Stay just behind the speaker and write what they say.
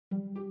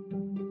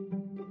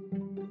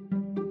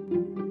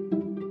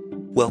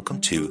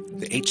Welcome to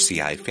the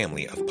HCI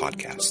family of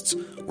podcasts.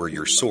 We're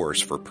your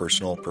source for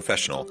personal,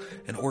 professional,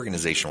 and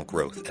organizational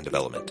growth and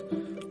development.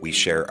 We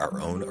share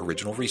our own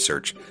original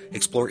research,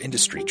 explore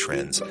industry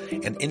trends,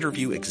 and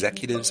interview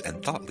executives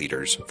and thought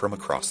leaders from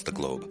across the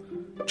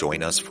globe.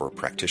 Join us for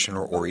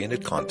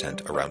practitioner-oriented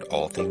content around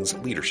all things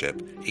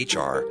leadership,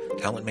 HR,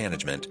 talent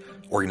management,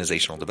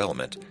 organizational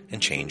development,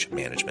 and change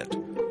management.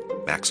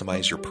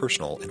 Maximize your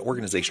personal and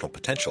organizational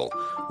potential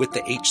with the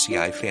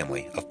HCI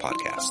family of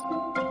podcasts.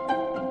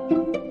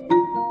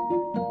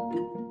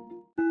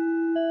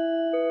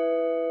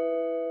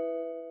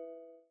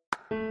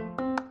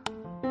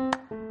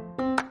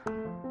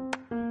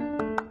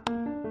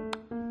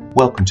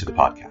 Welcome to the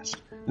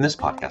podcast. In this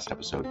podcast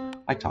episode,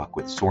 I talk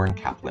with Soren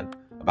Kaplan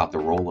about the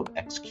role of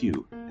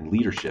XQ in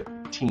leadership,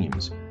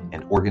 teams,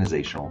 and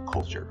organizational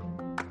culture.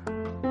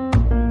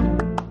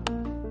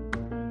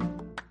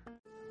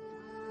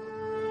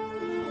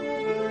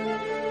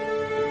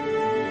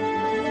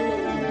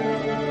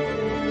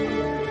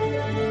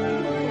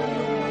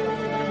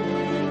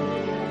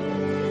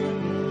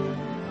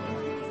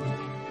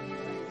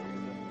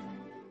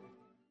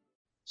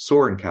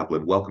 Soren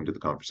Kaplan, welcome to the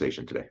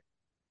conversation today.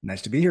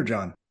 Nice to be here,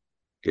 John.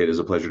 It is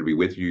a pleasure to be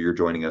with you. You're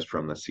joining us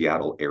from the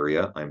Seattle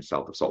area. I'm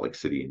south of Salt Lake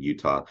City in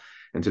Utah.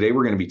 And today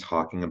we're going to be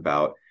talking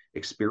about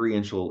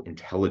experiential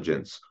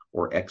intelligence,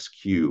 or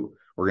XQ.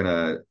 We're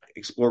going to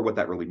explore what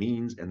that really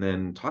means and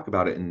then talk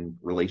about it in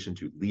relation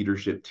to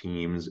leadership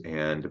teams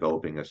and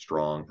developing a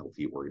strong,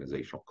 healthy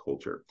organizational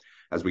culture.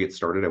 As we get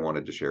started, I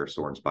wanted to share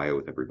Soren's bio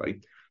with everybody.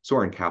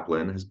 Soren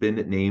Kaplan has been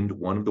named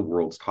one of the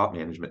world's top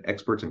management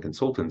experts and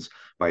consultants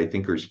by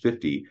Thinkers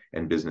 50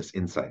 and Business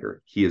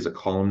Insider. He is a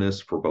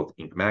columnist for both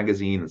Inc.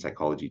 magazine and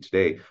Psychology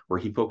Today, where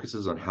he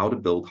focuses on how to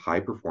build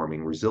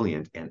high-performing,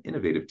 resilient, and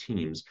innovative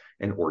teams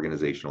and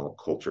organizational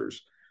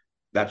cultures.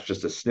 That's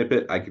just a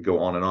snippet. I could go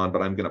on and on,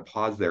 but I'm going to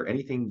pause there.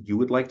 Anything you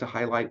would like to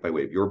highlight by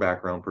way of your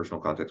background,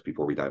 personal context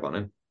before we dive on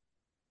in?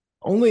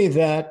 Only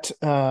that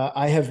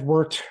I have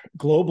worked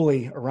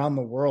globally around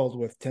the world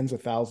with tens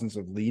of thousands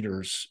of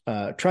leaders,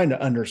 trying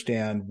to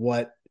understand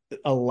what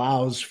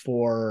allows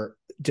for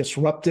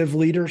disruptive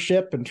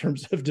leadership in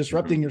terms of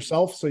disrupting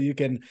yourself so you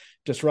can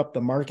disrupt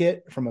the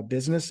market from a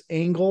business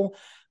angle.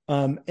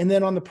 And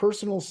then on the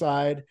personal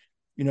side,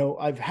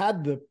 I've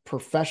had the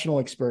professional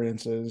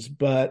experiences,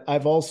 but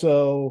I've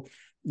also,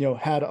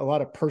 had a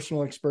lot of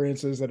personal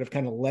experiences that have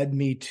kind of led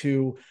me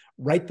to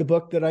write the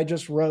book that I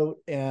just wrote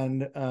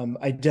and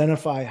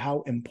identify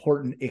how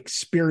important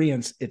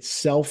experience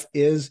itself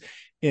is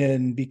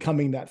in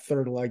becoming that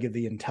third leg of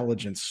the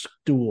intelligence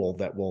stool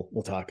that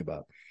we'll talk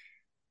about.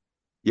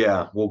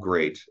 Yeah, well,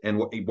 great. And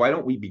why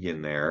don't we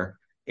begin there?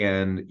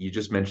 And you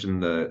just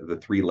mentioned the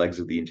three legs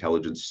of the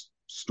intelligence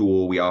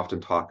stool. We often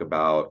talk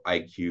about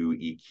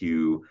IQ,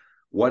 EQ.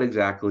 What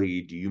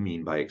exactly do you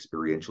mean by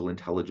experiential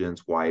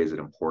intelligence? Why is it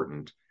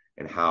important?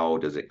 And how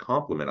does it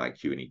complement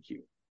IQ and EQ?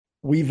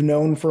 We've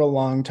known for a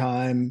long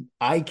time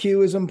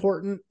IQ is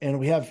important, and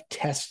we have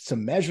tests to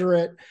measure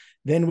it.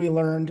 Then we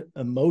learned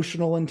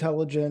emotional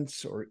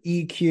intelligence, or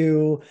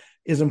EQ,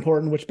 is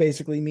important, which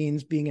basically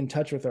means being in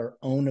touch with our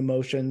own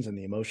emotions and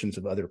the emotions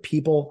of other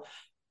people.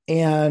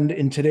 And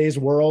in today's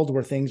world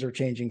where things are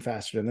changing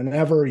faster than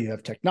ever, you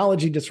have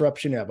technology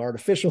disruption, you have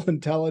artificial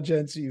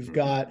intelligence, you've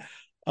got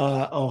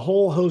a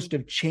whole host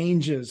of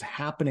changes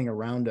happening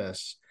around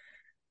us.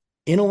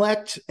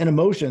 Intellect and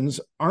emotions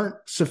aren't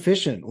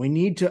sufficient. We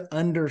need to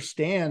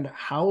understand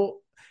how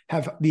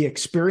have the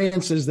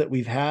experiences that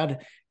we've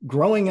had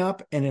growing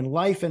up and in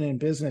life and in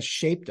business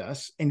shaped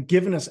us and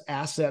given us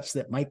assets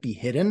that might be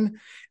hidden,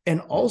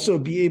 and also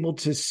be able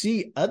to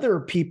see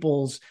other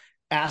people's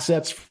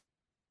assets,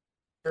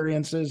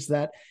 experiences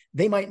that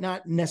they might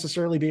not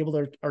necessarily be able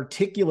to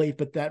articulate,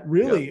 but that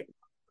really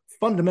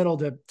fundamental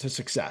to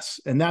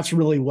success. And that's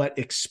really what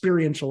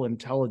experiential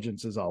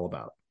intelligence is all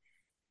about.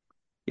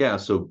 Yeah,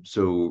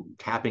 so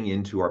tapping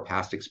into our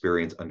past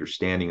experience,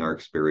 understanding our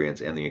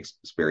experience and the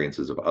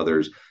experiences of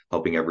others,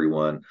 helping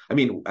everyone. I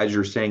mean, as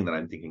you're saying that,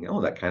 I'm thinking,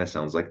 oh, that kind of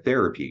sounds like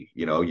therapy.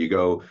 You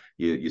go,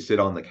 you sit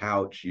on the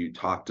couch, you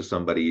talk to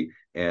somebody,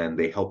 and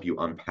they help you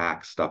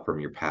unpack stuff from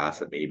your past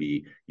that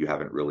maybe you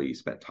haven't really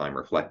spent time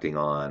reflecting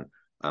on.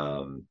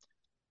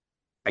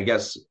 I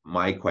guess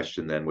my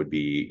question then would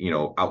be,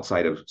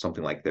 outside of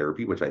something like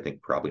therapy, which I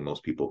think probably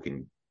most people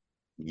can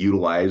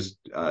utilize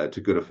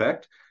to good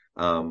effect.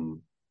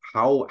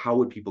 How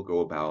would people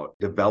go about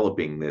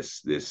developing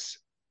this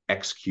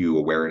XQ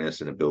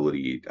awareness and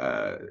ability?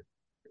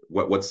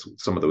 What's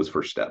some of those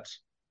first steps?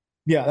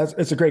 Yeah,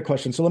 it's a great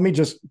question. So let me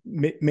just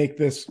make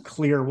this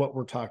clear what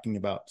we're talking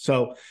about.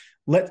 So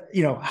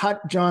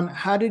John,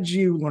 how did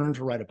you learn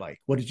to ride a bike?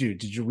 Did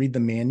you read the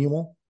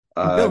manual?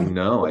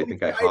 No, I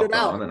think I hopped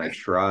on and I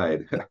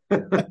tried.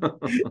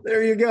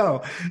 There you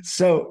go.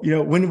 So,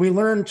 when we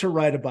learn to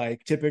ride a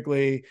bike,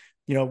 typically,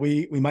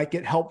 we might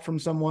get help from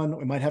someone.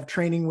 We might have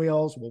training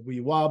wheels. We'll be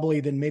wobbly.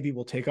 Then maybe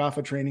we'll take off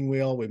a training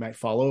wheel. We might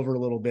fall over a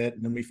little bit,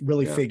 and then we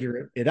really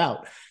figure it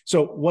out.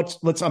 So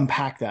let's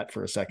unpack that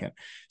for a second.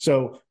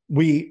 So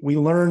we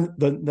learn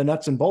the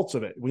nuts and bolts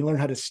of it. We learn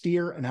how to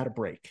steer and how to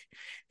brake.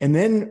 And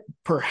then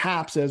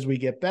perhaps as we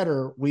get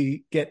better,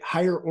 we get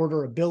higher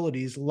order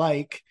abilities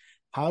like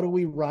how do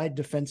we ride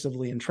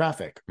defensively in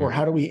traffic, or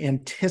how do we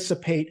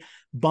anticipate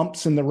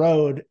bumps in the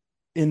road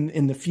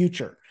in the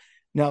future?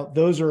 Now,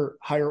 those are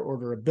higher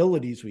order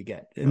abilities we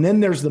get. And then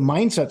there's the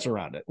mindsets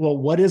around it. Well,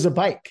 what is a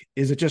bike?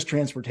 Is it just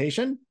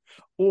transportation?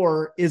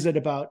 Or is it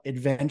about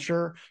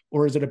adventure?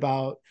 Or is it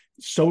about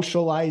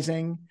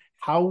socializing?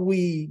 How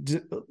we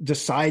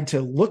decide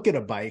to look at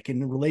a bike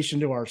in relation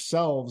to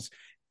ourselves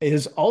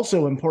is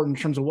also important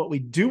in terms of what we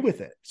do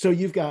with it. So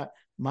you've got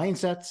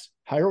mindsets,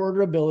 higher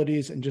order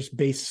abilities, and just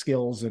base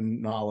skills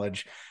and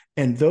knowledge.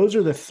 And those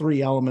are the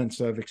three elements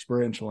of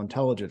experiential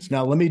intelligence.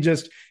 Now,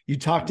 you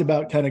talked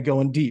about kind of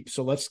going deep.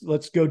 So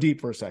let's go deep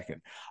for a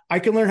second. I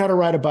can learn how to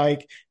ride a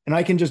bike and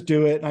I can just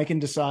do it. And I can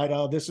decide,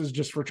 oh, this is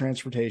just for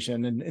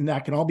transportation. And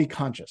that can all be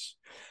conscious.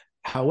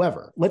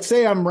 However, let's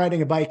say I'm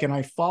riding a bike and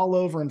I fall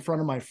over in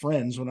front of my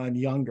friends when I'm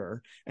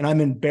younger and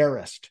I'm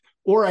embarrassed,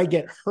 or I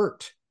get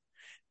hurt.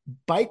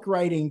 Bike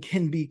riding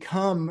can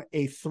become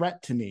a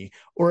threat to me,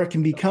 or it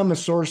can become a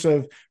source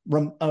of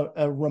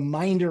a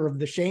reminder of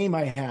the shame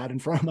I had in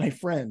front of my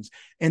friends.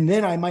 And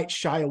then I might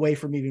shy away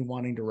from even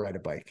wanting to ride a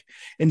bike.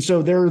 And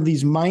so there are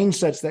these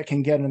mindsets that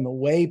can get in the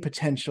way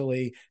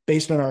potentially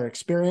based on our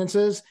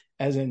experiences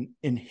as an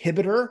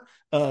inhibitor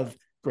of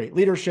great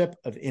leadership,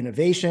 of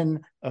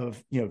innovation,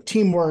 of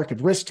teamwork,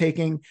 of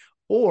risk-taking,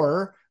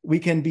 or we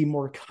can be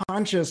more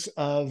conscious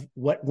of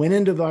what went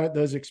into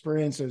those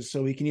experiences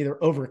so we can either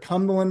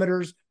overcome the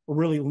limiters or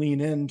really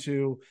lean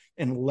into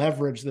and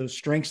leverage those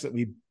strengths that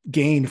we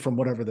gained from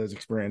whatever those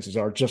experiences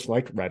are, just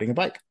like riding a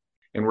bike.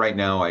 And right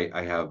now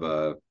I have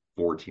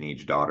four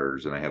teenage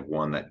daughters, and I have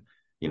one that,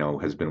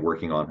 has been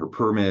working on her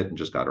permit and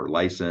just got her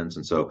license.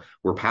 And so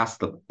we're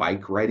past the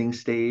bike riding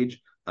stage,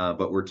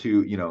 but we're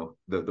to,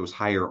 those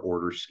higher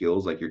order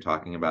skills like you're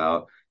talking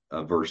about,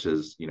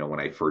 versus,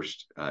 when I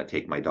first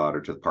take my daughter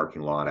to the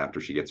parking lot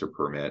after she gets her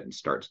permit and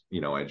starts,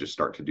 I just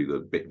start to do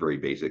the very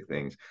basic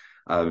things,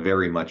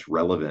 very much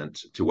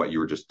relevant to what you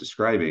were just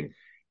describing.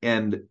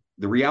 And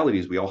the reality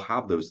is we all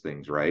have those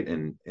things, right?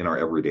 In our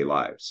everyday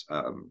lives,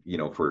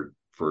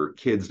 for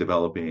kids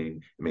developing,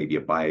 it may be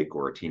a bike,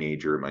 or a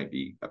teenager, it might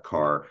be a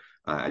car.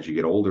 As you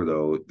get older,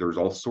 though, there's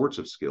all sorts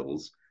of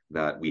skills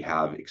that we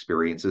have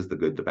experiences, the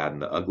good, the bad,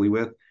 and the ugly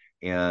with.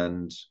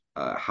 And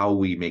how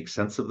we make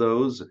sense of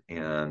those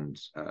and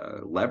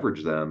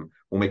leverage them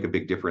will make a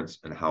big difference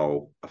in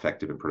how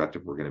effective and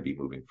productive we're going to be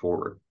moving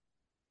forward.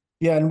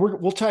 Yeah, and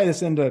we'll tie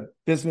this into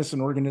business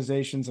and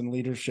organizations and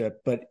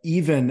leadership, but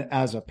even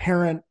as a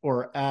parent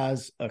or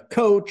as a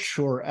coach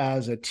or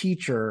as a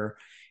teacher,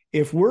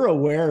 if we're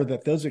aware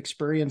that those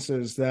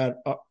experiences that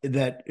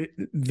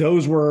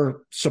those we're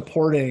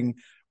supporting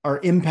are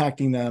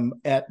impacting them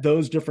at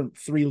those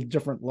three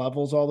different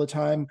levels all the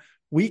time,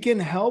 we can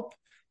help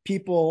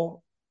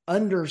people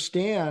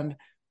understand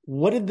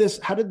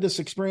how did this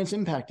experience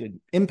impact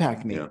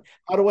me? Yeah.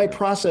 How do I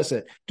process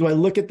it? Do I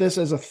look at this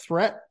as a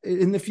threat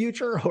in the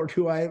future, or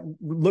do I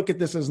look at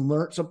this as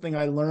something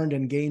I learned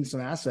and gained some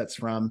assets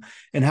from?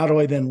 And how do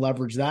I then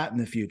leverage that in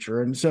the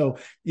future? And so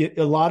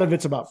a lot of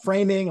it's about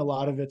framing, a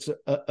lot of it's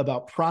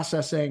about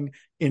processing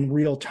in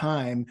real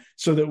time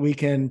so that we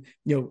can,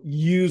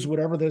 use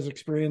whatever those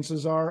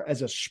experiences are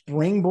as a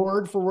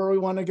springboard for where we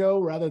want to go,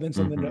 rather than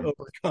something to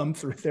overcome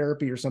through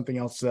therapy or something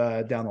else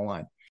down the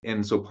line.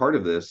 And so part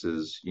of this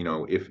is,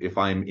 if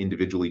I'm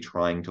individually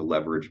trying to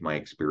leverage my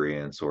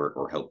experience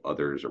or help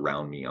others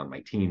around me on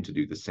my team to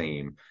do the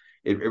same,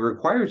 it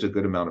requires a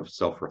good amount of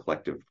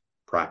self-reflective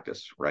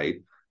practice, right?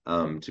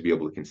 To be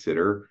able to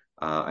consider.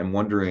 I'm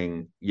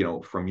wondering,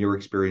 from your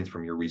experience,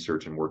 from your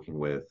research and working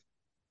with,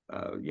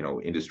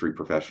 industry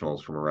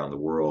professionals from around the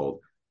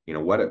world,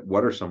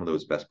 what are some of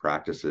those best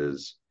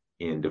practices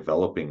in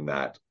developing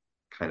that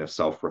kind of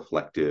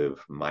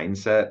self-reflective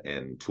mindset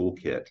and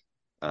toolkit?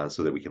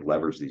 So that we can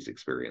leverage these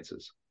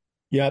experiences.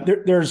 Yeah,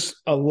 there's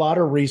a lot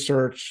of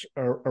research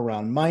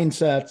around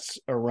mindsets,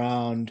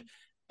 around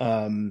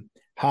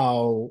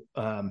how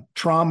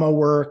trauma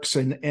works.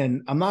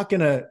 And I'm not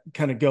going to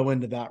kind of go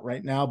into that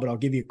right now, but I'll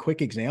give you a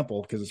quick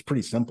example because it's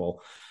pretty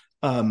simple.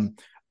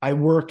 I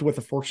worked with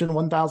a Fortune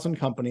 1000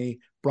 company,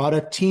 brought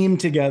a team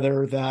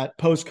together that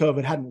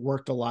post-COVID hadn't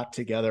worked a lot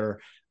together.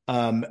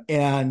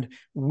 And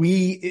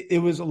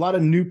it was a lot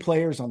of new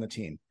players on the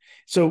team.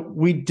 So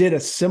we did a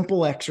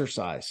simple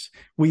exercise.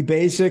 We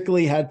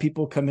basically had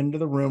people come into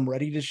the room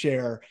ready to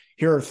share.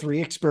 Here are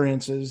 3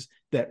 experiences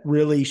that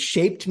really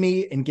shaped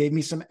me and gave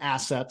me some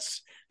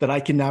assets that I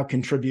can now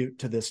contribute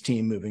to this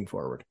team moving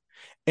forward.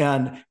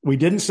 And we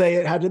didn't say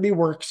it had to be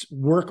work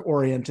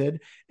oriented.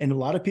 And a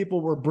lot of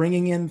people were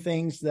bringing in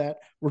things that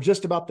were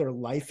just about their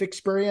life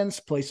experience,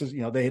 places,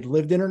 they had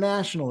lived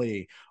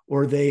internationally,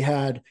 or they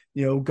had,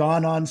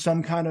 gone on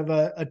some kind of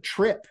a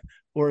trip,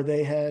 or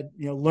they had,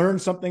 learned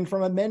something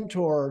from a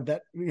mentor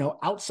that,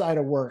 outside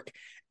of work.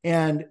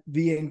 And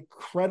the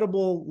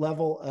incredible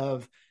level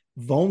of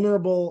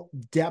vulnerable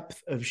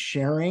depth of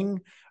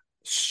sharing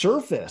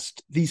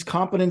surfaced these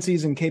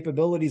competencies and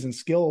capabilities and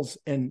skills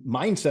and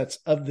mindsets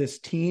of this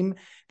team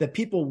that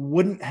people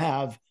wouldn't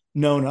have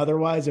known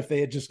otherwise if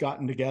they had just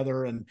gotten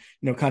together and,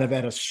 kind of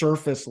at a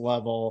surface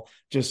level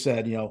just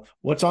said,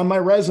 what's on my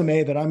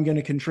resume that I'm going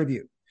to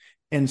contribute.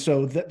 And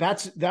so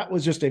that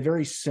was just a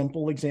very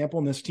simple example.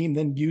 And this team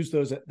then used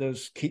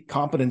those key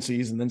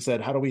competencies and then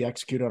said, how do we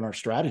execute on our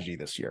strategy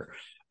this year?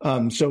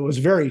 So it was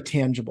very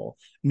tangible.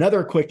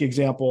 Another quick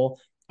example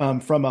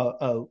from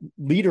a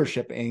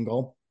leadership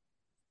angle.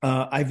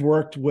 I've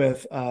worked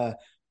with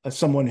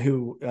someone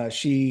who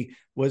she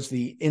was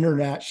the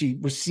internet. She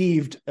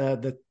received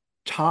the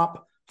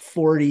top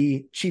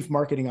 40 Chief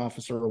Marketing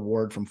Officer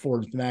award from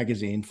Forbes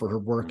magazine for her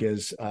work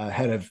as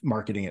head of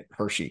marketing at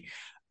Hershey.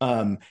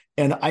 And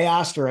I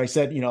asked her, I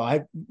said,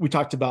 we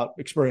talked about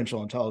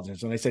experiential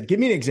intelligence, and I said, give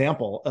me an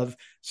example of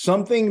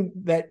something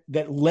that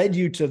led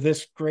you to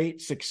this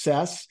great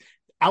success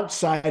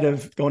outside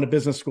of going to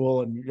business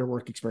school and your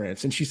work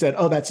experience. And she said,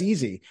 oh, that's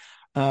easy.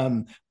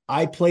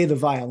 I play the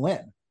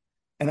violin.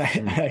 And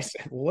I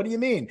said, well, what do you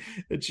mean?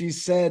 And she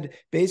said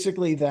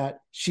basically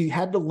that she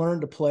had to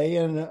learn to play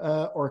in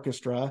an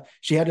orchestra.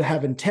 She had to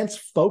have intense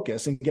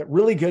focus and get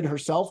really good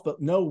herself, but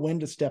know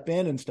when to step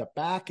in and step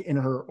back in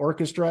her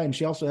orchestra. And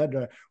she also had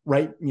to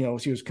write,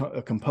 she was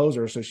a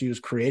composer, so she was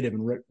creative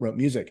and wrote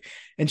music.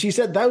 And she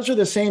said those are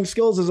the same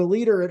skills as a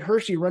leader at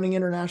Hershey running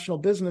international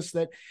business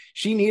that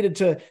she needed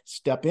to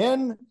step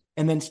in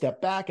and then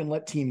step back and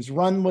let teams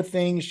run with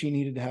things. She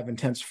needed to have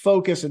intense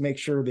focus and make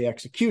sure the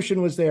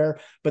execution was there,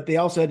 but they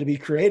also had to be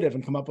creative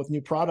and come up with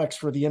new products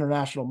for the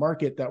international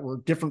market that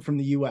were different from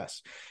the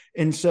US.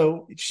 And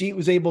so she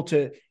was able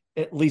to,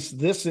 at least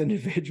this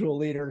individual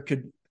leader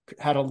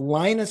had a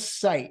line of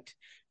sight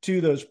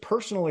to those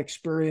personal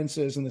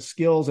experiences and the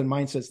skills and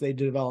mindsets they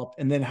developed,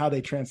 and then how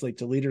they translate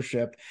to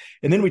leadership.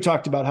 And then we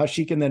talked about how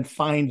she can then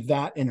find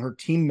that in her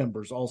team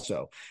members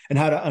also, and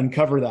how to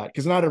uncover that,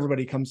 because not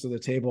everybody comes to the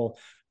table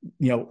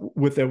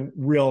with a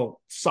real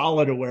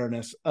solid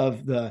awareness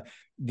of the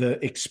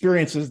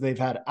experiences they've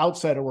had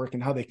outside of work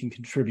and how they can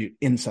contribute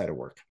inside of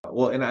work.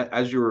 Well, and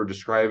as you were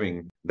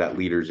describing that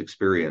leader's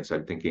experience,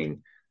 I'm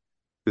thinking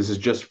this is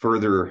just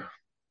further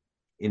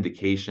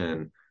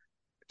indication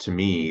to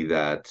me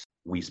that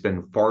we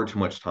spend far too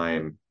much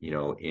time,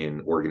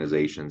 in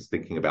organizations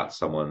thinking about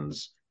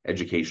someone's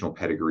educational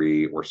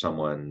pedigree or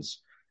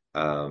someone's,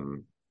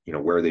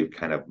 where they've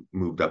kind of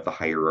moved up the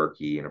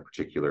hierarchy in a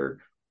particular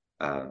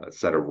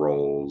set of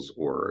roles,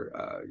 or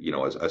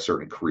a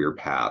certain career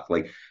path.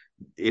 Like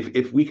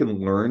if we can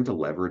learn to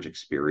leverage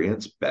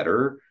experience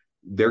better,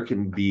 there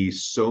can be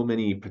so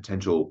many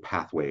potential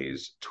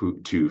pathways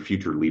to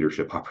future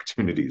leadership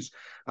opportunities,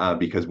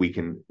 because we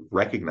can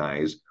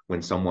recognize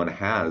when someone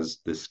has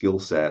the skill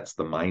sets,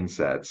 the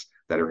mindsets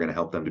that are going to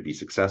help them to be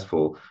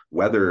successful,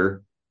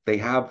 whether they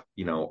have,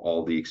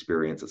 all the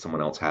experience that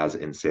someone else has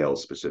in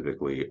sales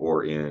specifically,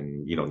 or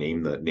in,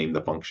 name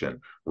the function,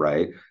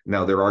 right?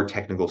 Now, there are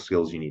technical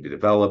skills you need to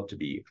develop to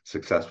be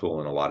successful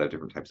in a lot of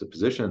different types of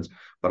positions,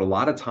 but a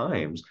lot of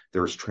times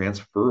there's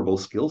transferable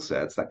skill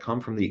sets that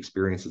come from the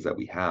experiences that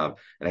we have.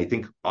 And I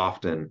think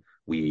often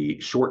we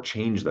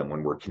shortchange them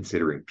when we're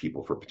considering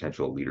people for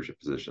potential leadership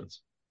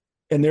positions.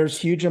 And there's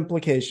huge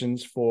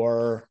implications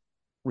for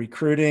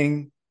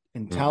recruiting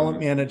and talent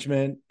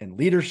management and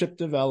leadership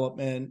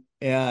development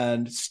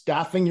and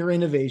staffing your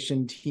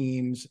innovation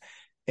teams.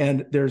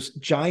 And there's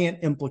giant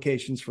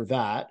implications for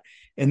that.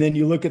 And then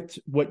you look at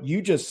what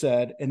you just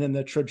said, and then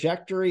the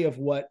trajectory of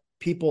what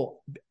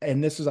people,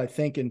 and this is, I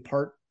think, in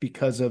part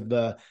because of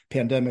the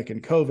pandemic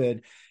and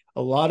COVID,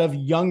 a lot of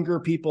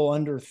younger people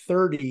under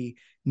 30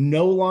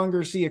 no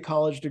longer see a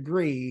college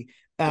degree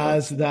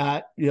as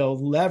that,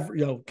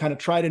 lever, kind of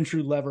tried and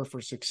true lever for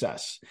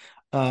success.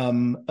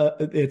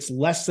 It's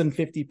less than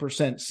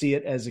 50% see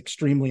it as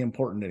extremely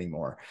important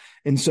anymore.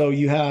 And so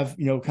you have,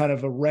 kind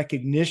of a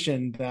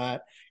recognition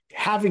that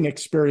having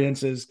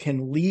experiences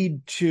can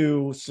lead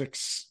to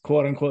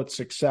quote unquote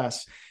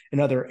success in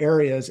other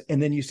areas.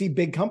 And then you see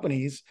big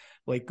companies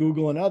like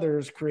Google and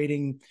others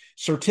creating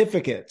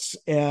certificates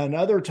and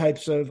other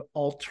types of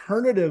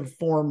alternative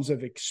forms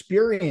of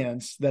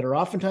experience that are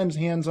oftentimes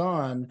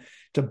hands-on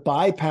to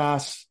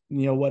bypass,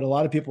 what a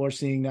lot of people are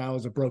seeing now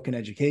as a broken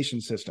education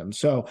system.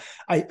 So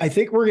I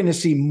think we're going to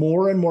see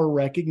more and more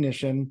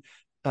recognition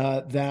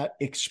that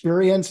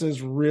experience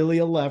is really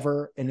a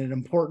lever and an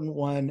important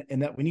one,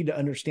 and that we need to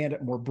understand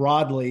it more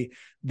broadly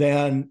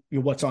than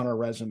what's on our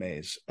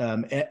resumes.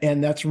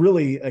 And that's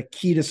really a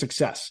key to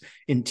success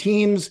in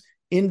teams,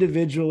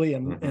 individually,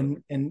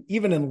 and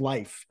even in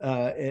life,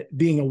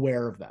 being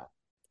aware of that.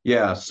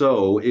 Yeah.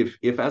 So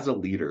if as a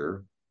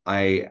leader,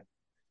 I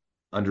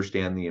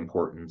understand the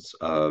importance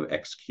of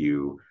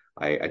XQ,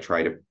 I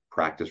try to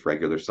practice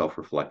regular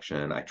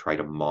self-reflection. I try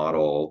to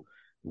model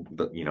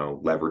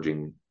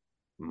leveraging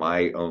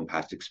my own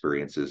past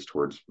experiences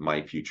towards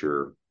my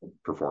future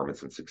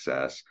performance and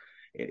success.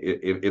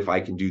 If I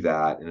can do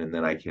that, and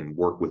then I can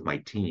work with my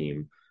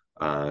team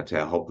to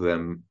help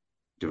them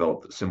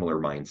develop similar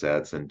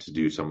mindsets and to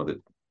do some of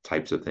the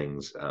types of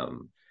things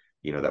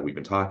that we've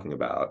been talking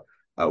about,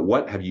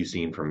 What have you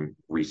seen from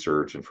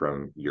research and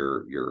from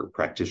your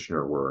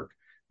practitioner work?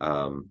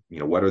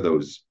 What are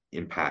those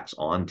impacts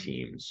on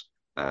teams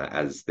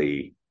as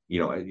they,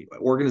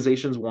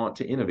 organizations want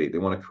to innovate, they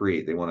want to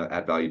create, they want to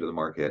add value to the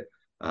market.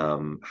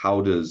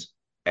 How does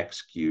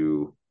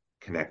XQ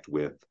connect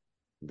with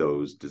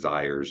those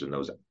desires and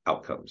those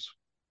outcomes?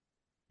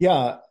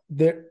 Yeah,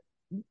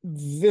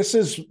 this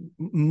is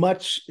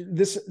much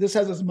this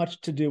has as much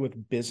to do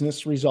with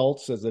business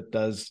results as it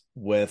does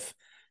with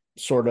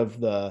sort of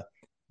the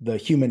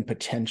human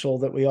potential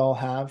that we all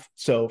have.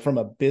 So from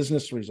a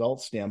business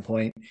results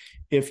standpoint,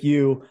 if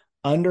you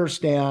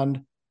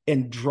understand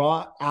and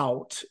draw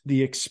out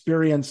the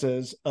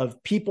experiences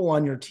of people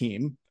on your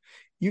team,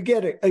 you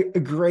get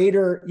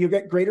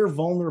greater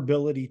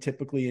vulnerability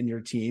typically in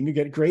your team. You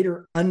get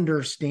greater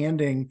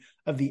understanding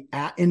of the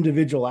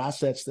individual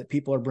assets that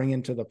people are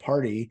bringing to the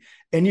party,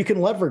 and you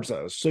can leverage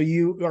those. So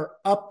you are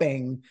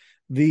upping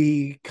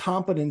the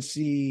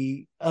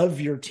competency of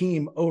your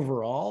team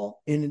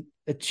overall in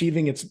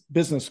achieving its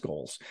business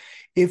goals.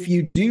 If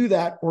you do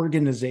that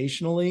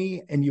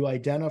organizationally and you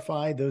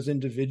identify those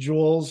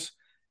individuals,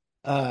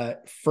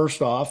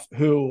 first off,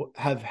 who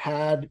have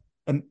had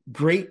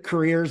great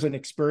careers and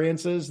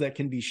experiences that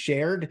can be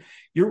shared,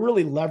 you're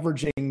really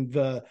leveraging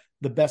the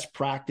best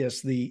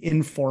practice, the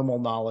informal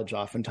knowledge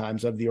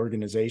oftentimes of the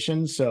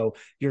organization. So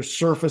you're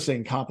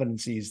surfacing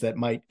competencies that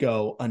might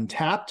go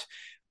untapped.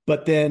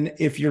 But then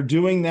if you're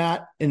doing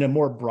that in a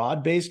more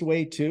broad-based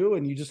way too,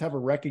 and you just have a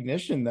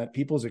recognition that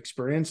people's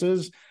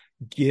experiences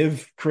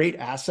create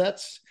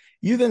assets,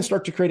 you then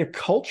start to create a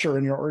culture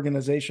in your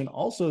organization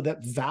also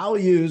that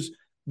values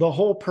the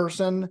whole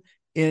person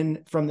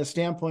from the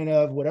standpoint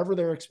of whatever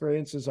their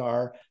experiences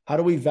are, how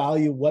do we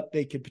value what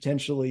they could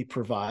potentially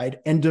provide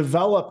and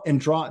develop and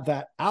draw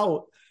that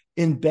out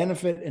in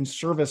benefit and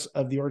service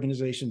of the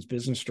organization's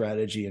business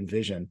strategy and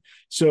vision.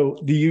 So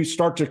you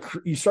start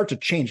to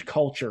change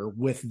culture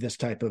with this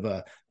type of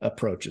a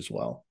approach as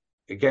well.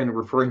 Again,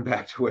 referring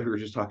back to what we were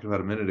just talking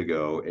about a minute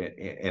ago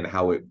and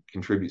how it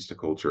contributes to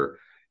culture,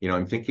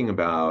 I'm thinking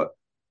about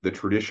the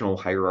traditional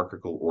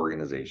hierarchical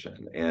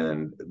organization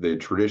and the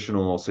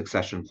traditional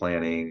succession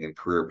planning and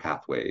career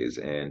pathways,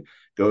 and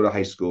go to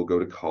high school, go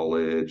to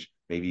college,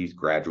 maybe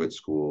graduate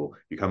school,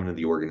 you come into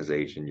the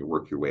organization, you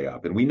work your way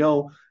up. And we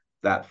know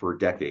that for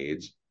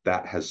decades,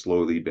 that has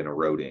slowly been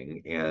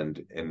eroding.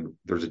 And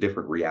there's a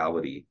different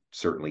reality,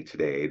 certainly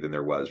today, than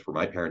there was for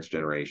my parents'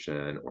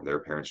 generation or their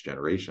parents'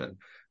 generation.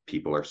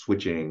 People are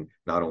switching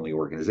not only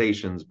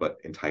organizations, but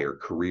entire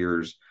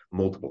careers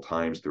multiple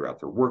times throughout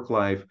their work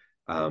life.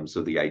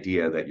 So the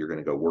idea that you're going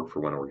to go work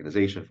for one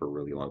organization for a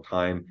really long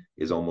time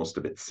is almost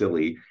a bit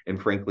silly. And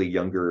frankly,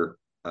 younger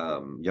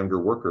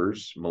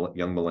workers,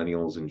 young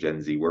millennials and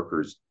Gen Z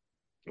workers,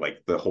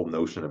 like the whole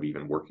notion of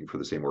even working for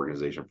the same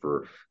organization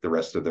for the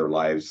rest of their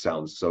lives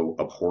sounds so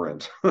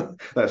abhorrent.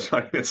 That's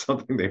not even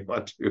something they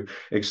want to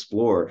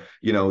explore.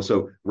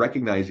 So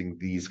recognizing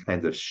these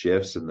kinds of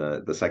shifts in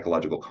the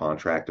psychological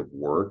contract of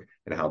work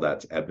and how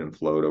that's ebbed and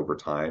flowed over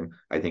time,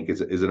 I think is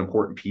an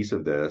important piece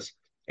of this.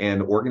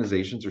 And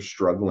organizations are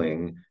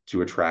struggling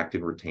to attract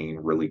and retain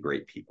really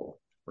great people,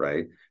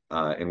 right?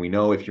 And we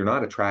know if you're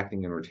not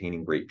attracting and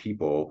retaining great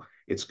people,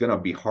 it's going to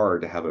be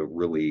hard to have a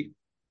really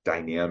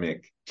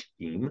dynamic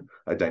team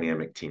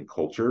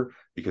culture,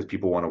 because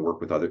people want to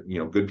work with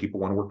good people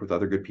want to work with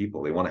other good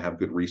people. They want to have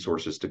good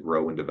resources to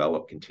grow and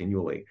develop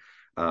continually.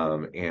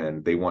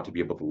 And they want to be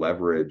able to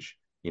leverage,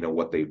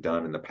 what they've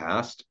done in the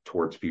past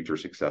towards future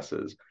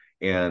successes.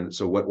 And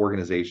so what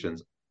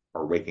organizations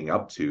are waking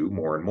up to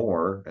more and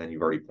more, and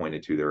you've already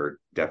pointed to, there are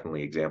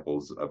definitely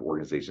examples of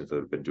organizations that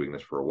have been doing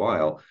this for a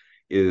while,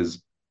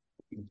 is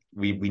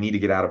we need to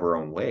get out of our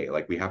own way.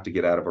 Like, we have to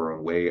get out of our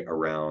own way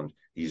around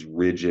these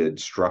rigid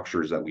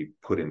structures that we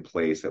put in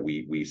place, that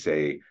we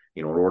say,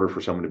 in order for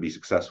someone to be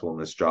successful in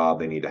this job,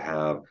 they need to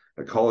have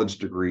a college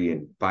degree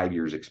and 5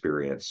 years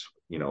experience,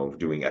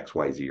 doing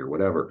XYZ or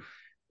whatever.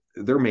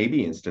 There may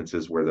be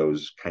instances where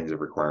those kinds of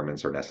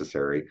requirements are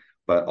necessary,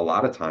 but a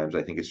lot of times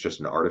I think it's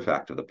just an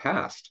artifact of the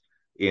past,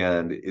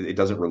 and it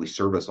doesn't really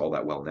serve us all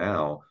that well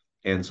now.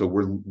 And so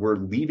we're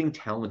leaving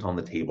talent on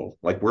the table.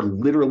 Like, we're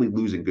literally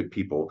losing good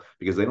people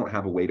because they don't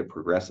have a way to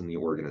progress in the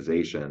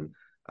organization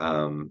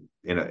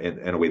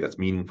in a way that's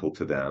meaningful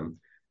to them,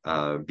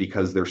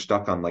 because they're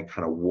stuck on like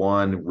kind of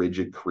one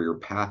rigid career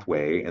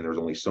pathway, and there's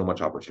only so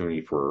much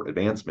opportunity for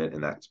advancement in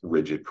that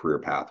rigid career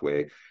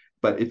pathway.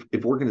 But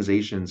if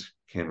organizations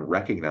can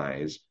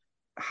recognize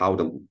how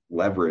to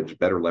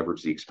better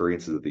leverage the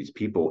experiences of these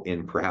people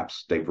in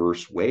perhaps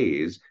diverse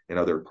ways in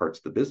other parts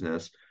of the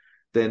business,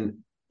 then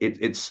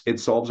it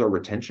solves our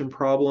retention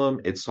problem.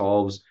 It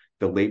solves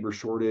the labor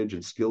shortage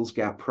and skills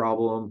gap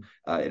problem.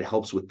 It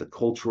helps with the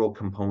cultural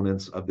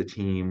components of the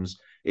teams.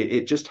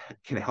 It just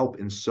can help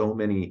in so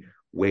many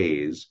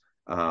ways.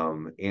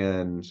 And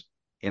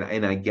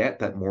I get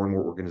that more and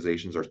more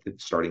organizations are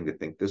starting to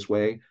think this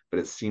way, but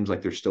it seems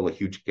like there's still a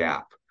huge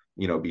gap,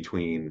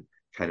 between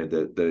kind of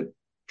the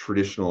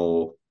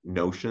traditional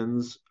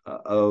notions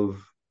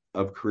of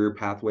career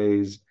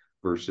pathways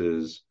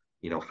versus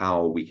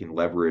how we can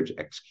leverage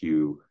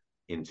XQ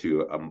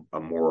into a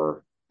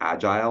more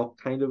agile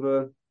kind of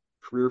a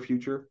career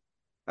future.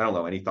 I don't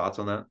know. Any thoughts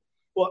on that?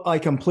 Well, I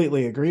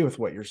completely agree with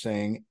what you're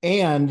saying.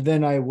 And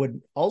then I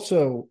would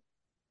also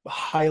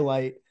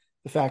highlight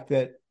the fact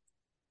that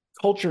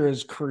culture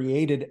is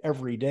created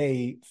every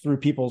day through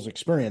people's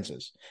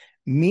experiences.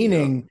 Yeah.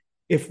 Meaning,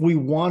 if we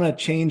want to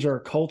change our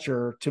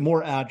culture to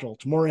more agile,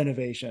 to more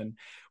innovation,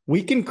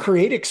 we can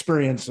create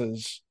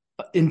experiences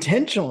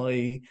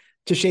intentionally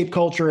to shape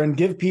culture and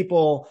give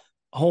people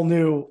whole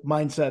new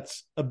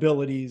mindsets,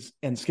 abilities,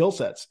 and skill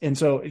sets. And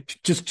so,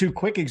 just two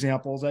quick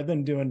examples. I've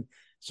been doing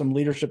some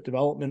leadership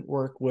development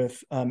work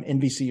with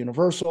NBC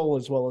Universal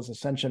as well as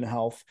Ascension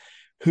Health,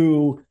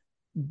 who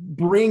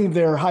bring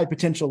their high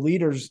potential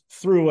leaders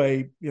through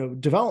a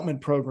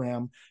development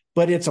program,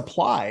 but it's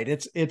applied.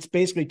 It's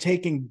basically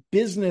taking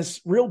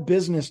real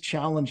business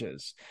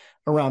challenges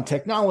around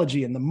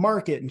technology and the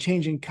market and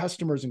changing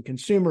customers and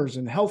consumers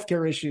and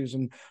healthcare issues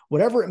and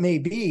whatever it may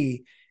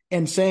be,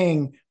 and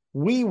saying,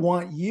 we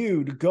want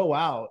you to go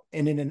out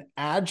and in an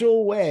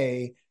agile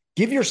way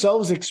give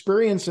yourselves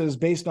experiences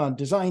based on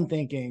design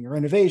thinking or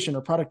innovation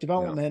or product Yeah.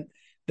 development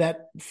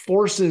that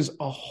forces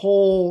a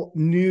whole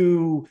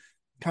new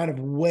kind of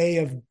way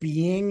of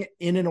being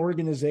in an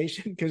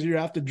organization, because you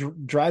have to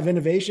drive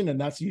innovation,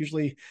 and that's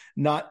usually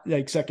not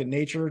like second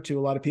nature to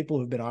a lot of people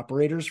who've been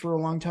operators for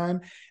a long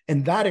time.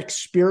 And that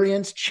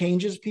experience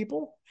changes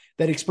people.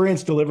 That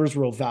experience delivers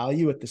real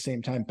value at the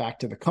same time back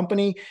to the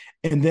company,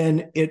 and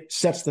then it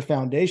sets the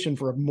foundation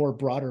for a more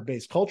broader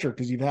based culture,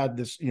 because you've had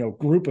this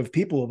group of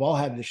people who've all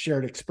had this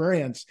shared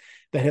experience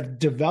that have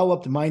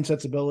developed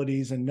mindsets,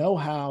 abilities, and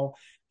know-how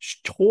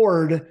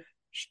toward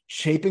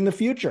shaping the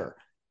future.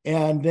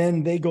 And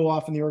then they go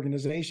off in the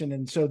organization.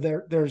 And so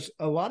there's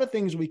a lot of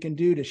things we can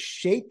do to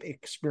shape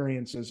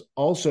experiences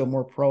also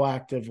more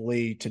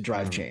proactively to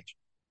drive Mhm. change.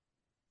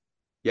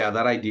 Yeah,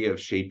 that idea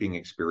of shaping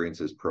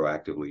experiences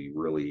proactively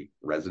really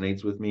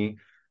resonates with me.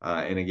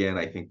 And again,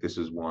 I think this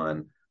is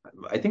one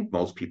I think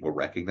most people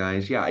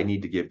recognize. Yeah, I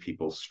need to give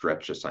people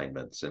stretch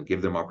assignments and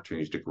give them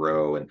opportunities to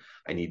grow. And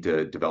I need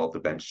to develop the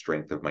bench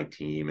strength of my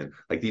team. And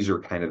like these are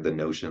kind of the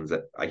notions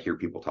that I hear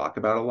people talk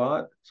about a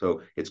lot.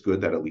 So it's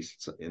good that at least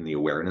it's in the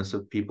awareness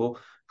of people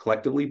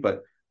collectively.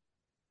 But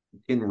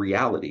in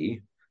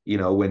reality,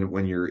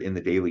 when you're in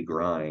the daily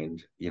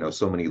grind,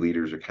 so many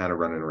leaders are kind of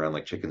running around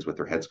like chickens with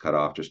their heads cut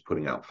off, just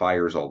putting out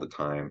fires all the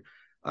time.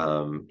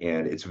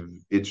 And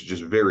it's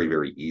just very,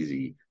 very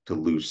easy to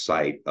lose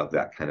sight of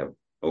that kind of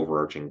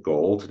overarching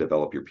goal to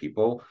develop your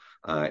people,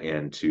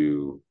 and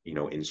to,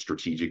 in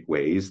strategic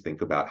ways,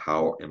 think about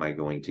how am I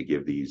going to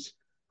give these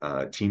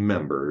team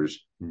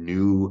members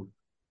new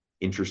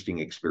interesting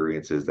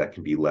experiences that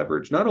can be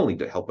leveraged not only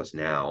to help us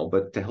now,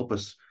 but to help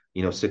us,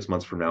 6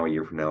 months from now, a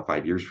year from now,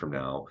 5 years from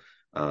now,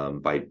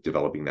 by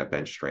developing that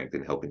bench strength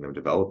and helping them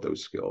develop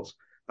those skills,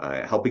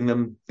 helping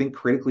them think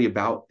critically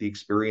about the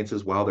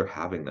experiences while they're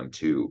having them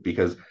too.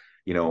 Because,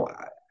 you know,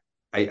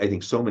 I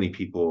think so many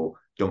people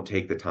don't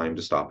take the time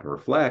to stop and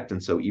reflect.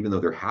 And so even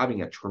though they're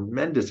having a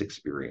tremendous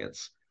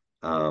experience,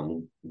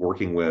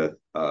 working with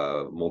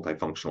a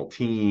multifunctional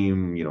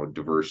team,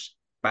 diverse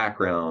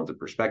backgrounds and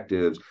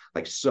perspectives,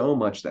 like so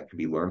much that can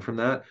be learned from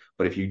that.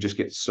 But if you just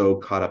get so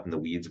caught up in the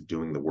weeds of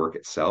doing the work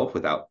itself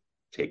without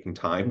taking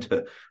time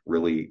to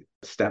really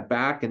step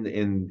back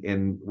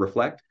and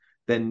reflect,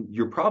 then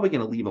you're probably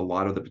going to leave a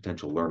lot of the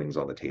potential learnings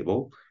on the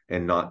table,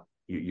 and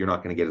you're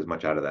not going to get as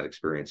much out of that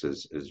experience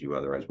as you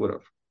otherwise would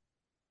have.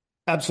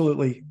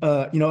 Absolutely.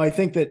 I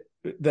think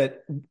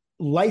that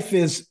life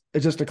is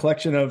just a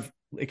collection of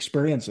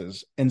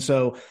experiences. And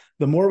so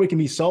the more we can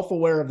be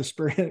self-aware of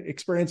the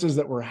experiences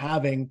that we're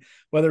having,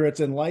 whether it's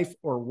in life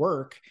or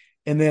work,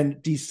 and then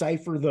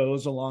decipher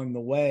those along the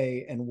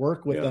way and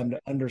work with Yeah. them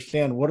to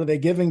understand what are they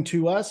giving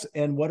to us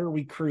and what are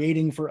we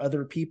creating for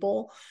other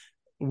people,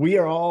 we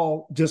are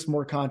all just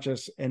more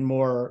conscious and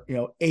more,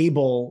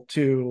 able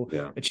to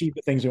Yeah. achieve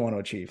the things we want to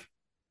achieve.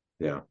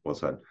 Yeah, well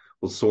said.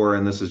 Well,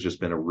 Soren, this has just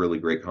been a really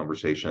great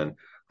conversation.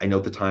 I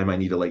note the time. I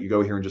need to let you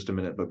go here in just a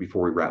minute, but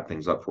before we wrap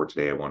things up for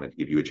today, I wanted to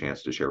give you a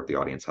chance to share with the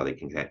audience how they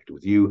can connect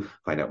with you,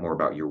 find out more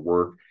about your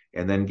work,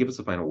 and then give us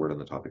a final word on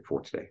the topic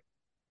for today.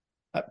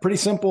 Pretty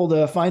simple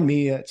to find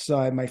me. It's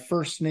my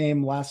first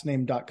name, last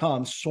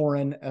name.com,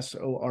 Soren,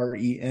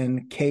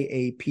 Soren,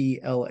 Kaplan.com,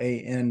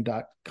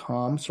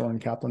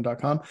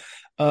 SorenKaplan.com.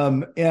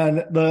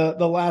 And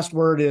the last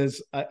word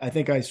is, I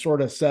think I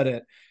sort of said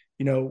it,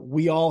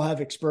 we all have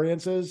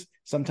experiences.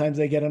 Sometimes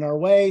they get in our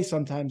way.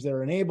 Sometimes they're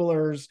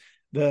enablers.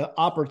 The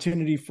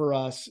opportunity for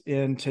us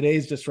in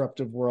today's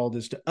disruptive world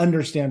is to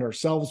understand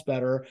ourselves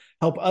better,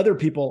 help other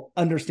people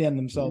understand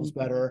themselves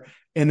better,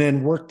 and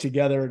then work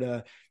together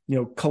to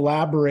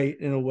collaborate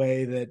in a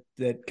way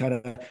that kind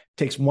of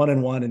takes one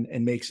and one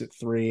and makes it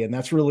three. And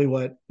that's really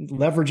what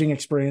leveraging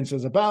experience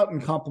is about,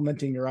 and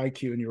complementing your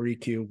IQ and your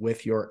EQ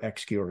with your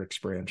XQ or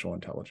experiential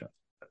intelligence.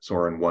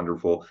 Soren,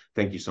 wonderful.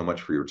 Thank you so much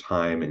for your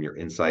time and your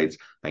insights.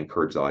 I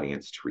encourage the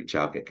audience to reach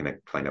out, get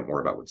connected, find out more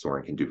about what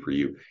Soren can do for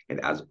you.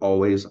 And as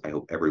always, I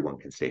hope everyone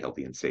can stay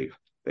healthy and safe.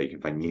 that you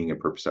can find meaning and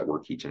purpose at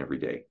work each and every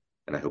day.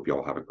 And I hope you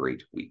all have a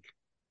great week.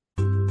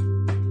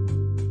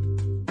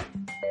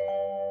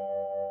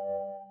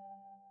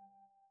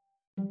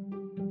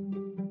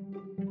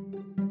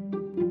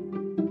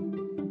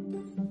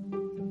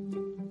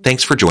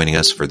 Thanks for joining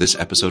us for this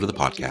episode of the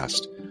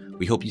podcast.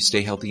 We hope you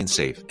stay healthy and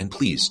safe, and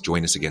please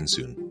join us again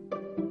soon.